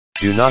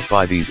Do not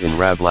buy these in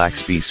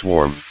Roblox Bee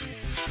swarm.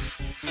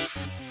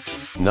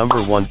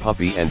 Number 1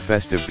 Puppy and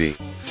Festive Bee.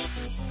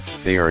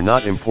 They are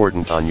not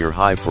important on your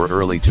hive for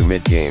early to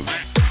mid game.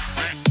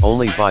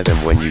 Only buy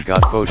them when you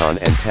got Photon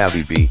and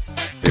Tabby Bee,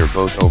 they're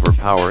both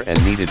overpower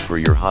and needed for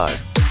your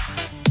hive.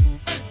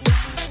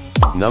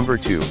 Number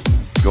 2,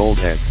 Gold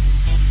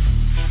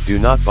Eggs. Do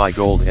not buy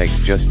gold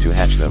eggs just to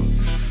hatch them.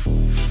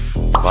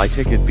 Buy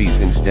ticket bees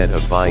instead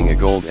of buying a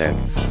gold egg.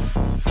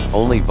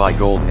 Only buy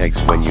gold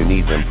eggs when you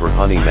need them for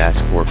honey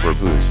mask or for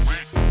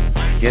boosts.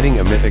 Getting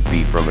a mythic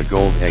bee from a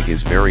gold egg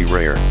is very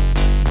rare.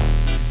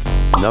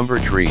 Number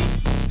 3,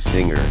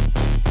 Stinger.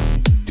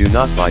 Do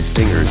not buy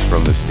stingers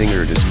from the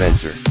stinger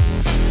dispenser.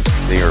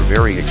 They are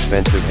very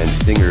expensive and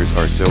stingers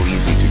are so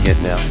easy to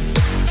get now.